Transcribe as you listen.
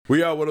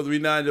We are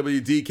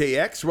 103.9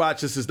 WDKX,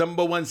 Rochester's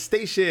 #1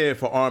 station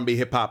for R&B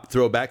hip-hop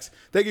throwbacks.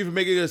 Thank you for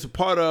making us a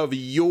part of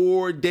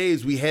your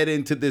days. We head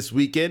into this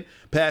weekend.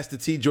 Pastor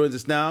T joins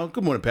us now.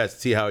 Good morning, Pastor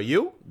T. How are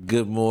you?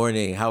 Good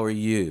morning. How are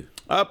you?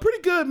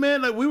 Pretty good,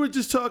 man. Like we were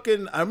just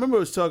talking. I remember I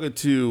was talking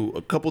to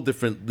a couple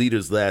different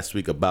leaders last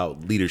week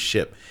about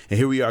leadership, and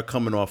here we are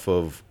coming off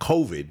of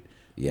COVID.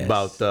 Yes.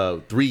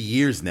 About 3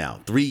 years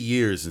now. 3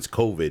 years since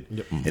COVID.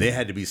 Yep. And there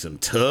had to be some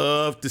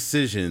tough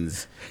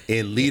decisions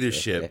in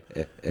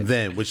leadership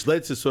then, which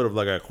led to sort of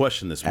like our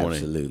question this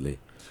morning. Absolutely.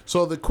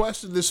 So the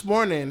question this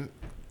morning,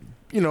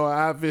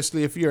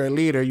 obviously if you're a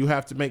leader, you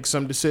have to make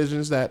some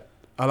decisions that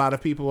a lot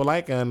of people will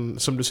like and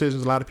some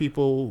decisions a lot of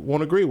people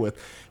won't agree with.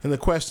 And the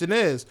question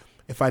is,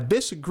 if I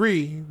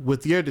disagree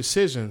with your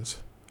decisions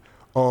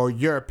or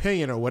your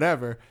opinion or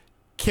whatever,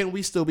 can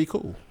we still be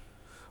cool?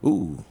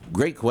 Ooh,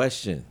 great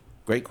question.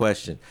 Great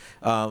question.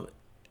 The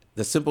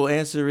simple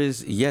answer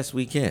is yes,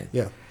 we can.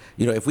 Yeah.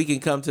 If we can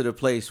come to the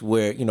place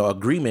where,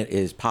 agreement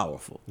is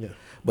powerful. Yeah.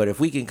 But if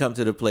we can come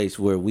to the place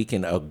where we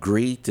can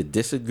agree to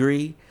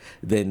disagree,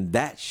 then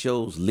that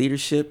shows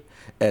leadership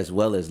as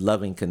well as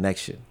loving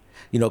connection.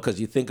 Because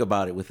you think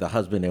about it with the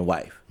husband and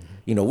wife.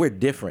 Mm-hmm. We're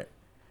different.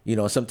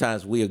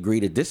 Sometimes we agree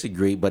to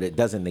disagree, but it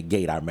doesn't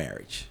negate our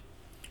marriage.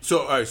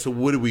 So, all right, so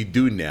what do we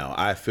do now?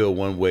 I feel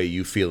one way,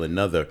 you feel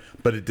another,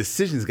 but a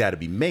decision's got to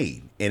be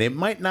made, and it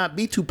might not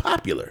be too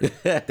popular.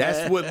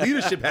 That's what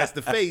leadership has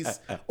to face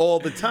all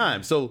the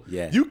time. So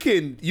yeah. you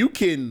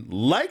can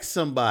like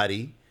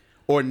somebody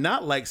or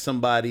not like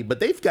somebody, but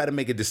they've got to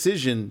make a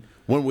decision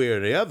one way or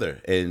the other.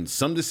 And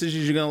some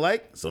decisions you're going to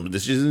like, some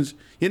decisions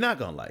you're not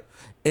going to like.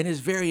 And it's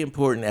very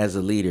important as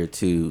a leader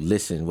to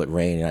listen, what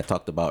Rain and I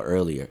talked about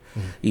earlier.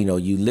 Mm-hmm.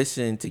 You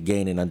listen to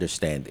gain an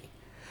understanding.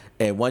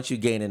 And once you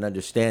gain an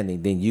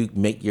understanding, then you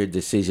make your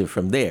decision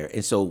from there.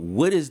 And so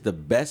what is the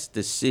best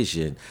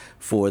decision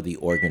for the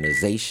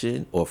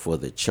organization or for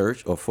the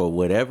church or for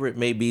whatever it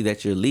may be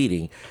that you're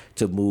leading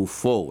to move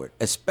forward,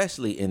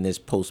 especially in this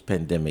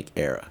post-pandemic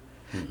era?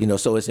 Mm-hmm.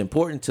 So it's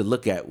important to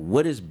look at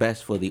what is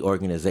best for the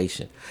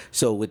organization.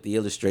 So with the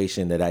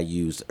illustration that I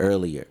used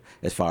earlier,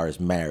 as far as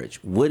marriage,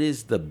 what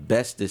is the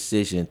best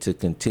decision to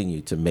continue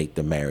to make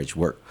the marriage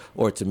work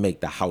or to make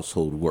the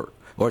household work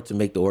or to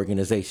make the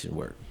organization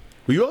work?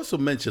 Well, you also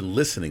mentioned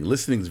listening.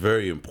 Listening is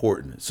very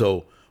important.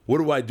 So what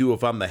do I do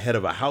if I'm the head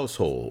of a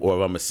household or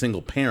if I'm a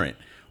single parent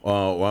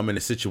or I'm in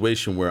a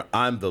situation where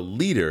I'm the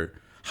leader?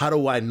 How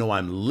do I know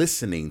I'm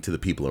listening to the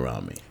people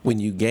around me? When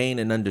you gain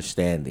an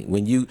understanding,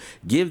 when you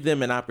give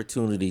them an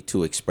opportunity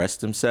to express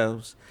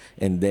themselves,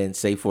 and then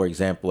say, for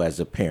example, as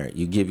a parent,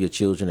 you give your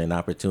children an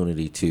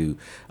opportunity to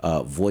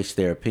voice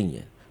their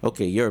opinion.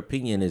 Okay, your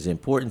opinion is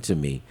important to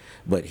me,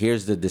 but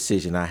here's the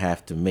decision I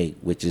have to make,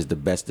 which is the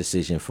best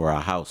decision for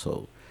our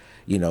household.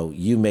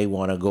 You may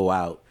want to go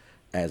out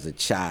as a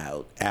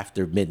child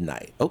after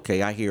midnight.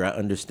 Okay, I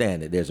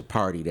understand that there's a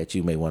party that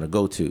you may want to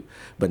go to,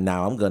 but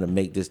now I'm going to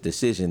make this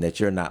decision that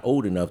you're not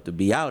old enough to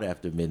be out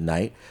after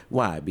midnight.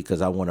 Why?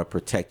 Because I want to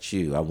protect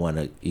you. I want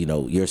to,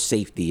 your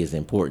safety is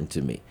important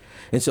to me.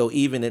 And so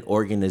even in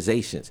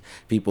organizations,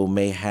 people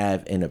may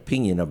have an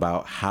opinion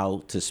about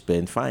how to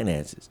spend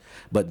finances.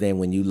 But then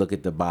when you look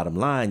at the bottom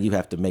line, you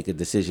have to make a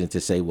decision to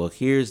say, well,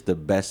 here's the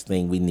best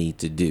thing we need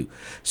to do.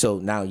 So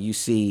now you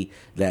see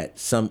that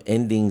some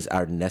endings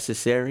are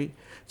necessary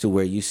to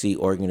where you see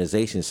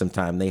organizations,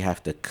 sometimes they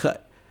have to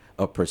cut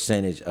a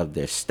percentage of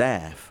their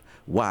staff.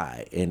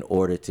 Why? In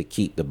order to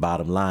keep the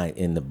bottom line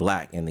in the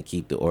black and to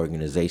keep the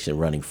organization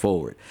running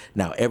forward.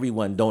 Now,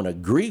 everyone don't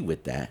agree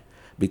with that,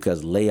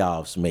 because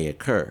layoffs may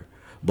occur.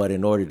 But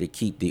in order to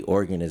keep the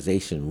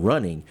organization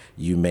running,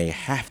 you may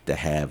have to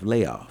have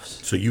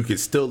layoffs. So you can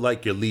still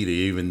like your leader,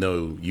 even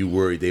though you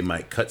worry they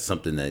might cut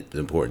something that's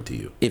important to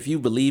you. If you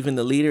believe in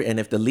the leader, and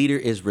if the leader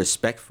is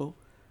respectful,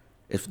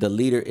 if the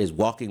leader is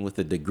walking with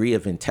a degree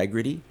of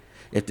integrity,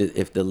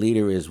 if the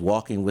leader is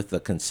walking with a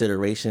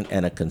consideration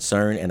and a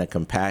concern and a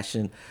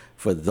compassion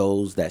for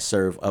those that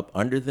serve up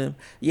under them,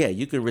 yeah,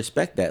 you can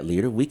respect that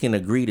leader. We can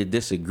agree to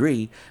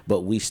disagree,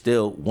 but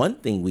one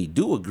thing we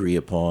do agree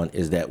upon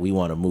is that we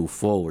want to move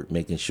forward,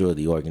 making sure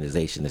the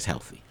organization is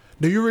healthy.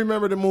 Do you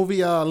remember the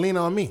movie Lean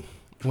on Me?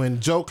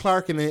 When Joe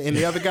Clark and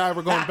the other guy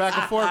were going back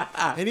and forth,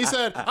 and he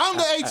said, I'm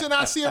the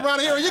HNIC around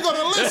here, and you're going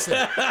to listen.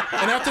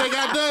 And after they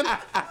got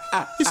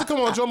done, he said,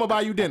 come on, Joe, I'm going to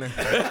buy you dinner.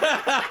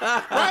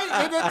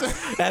 Right?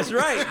 That's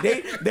right.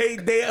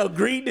 They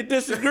agreed to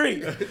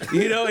disagree. And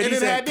he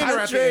said,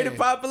 contrary to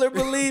popular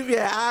belief,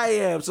 yeah, I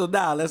am. So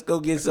now let's go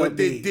get something. But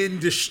they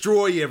didn't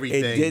destroy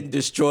everything. It didn't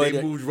destroy.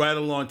 They moved right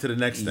along to the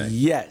next thing.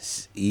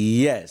 Yes.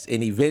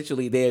 And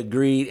eventually they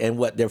agreed, and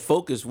what their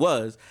focus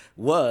was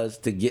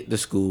to get the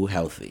school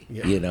healthy.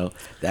 Yeah.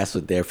 That's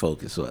what their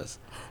focus was.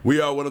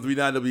 We are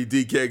 103.9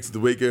 WDKX, the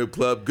Wake Up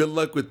Club. Good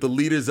luck with the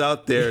leaders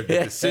out there. The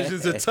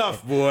decisions are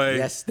tough, boy.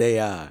 Yes, they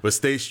are. But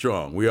stay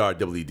strong. We are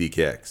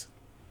WDKX.